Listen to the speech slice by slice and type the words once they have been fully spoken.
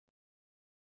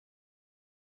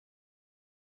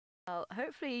Well,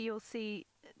 hopefully you'll see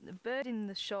the bird in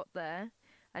the shot there,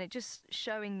 and it just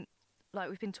showing, like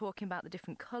we've been talking about, the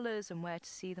different colours and where to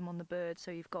see them on the bird.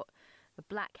 So you've got the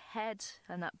black head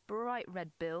and that bright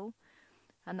red bill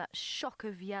and that shock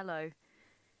of yellow,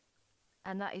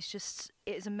 and that is just,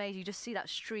 it is amazing. You just see that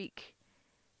streak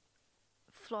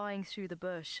flying through the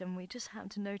bush, and we just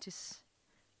happened to notice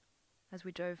as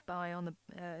we drove by on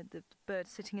the bird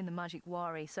sitting in the magic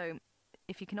wari. So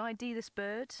if you can ID this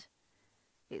bird,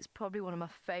 it's probably one of my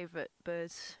favourite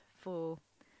birds for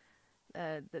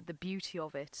the beauty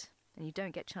of it, and you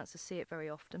don't get a chance to see it very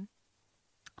often.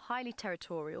 Highly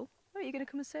territorial. Oh, are you going to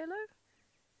come and say hello?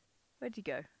 Where did he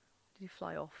go? Did he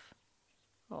fly off?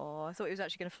 Oh, I thought he was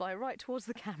actually going to fly right towards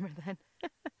the camera then.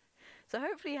 So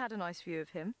hopefully you had a nice view of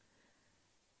him.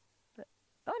 But,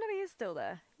 oh no, he is still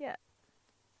there. Yeah,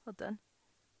 well done.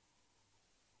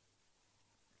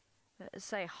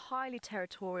 Say highly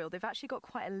territorial. They've actually got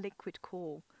quite a liquid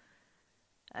call,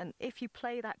 and if you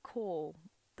play that call,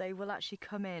 they will actually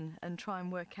come in and try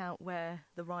and work out where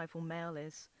the rival male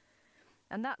is.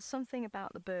 And that's something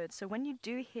about the birds. So when you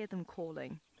do hear them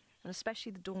calling, and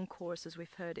especially the dawn chorus as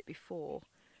we've heard it before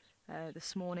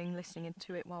this morning, listening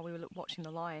into it while we were watching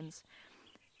the lions,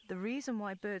 the reason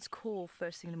why birds call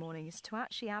first thing in the morning is to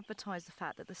actually advertise the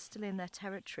fact that they're still in their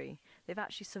territory. They've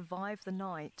actually survived the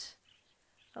night.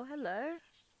 Oh, hello.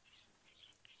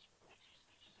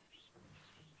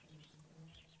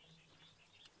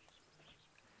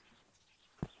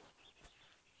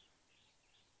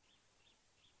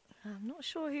 I'm not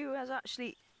sure who has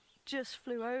actually just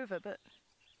flew over, but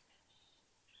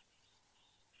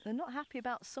they're not happy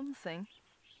about something.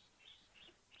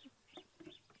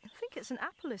 I think it's an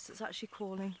appelis that's actually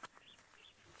calling.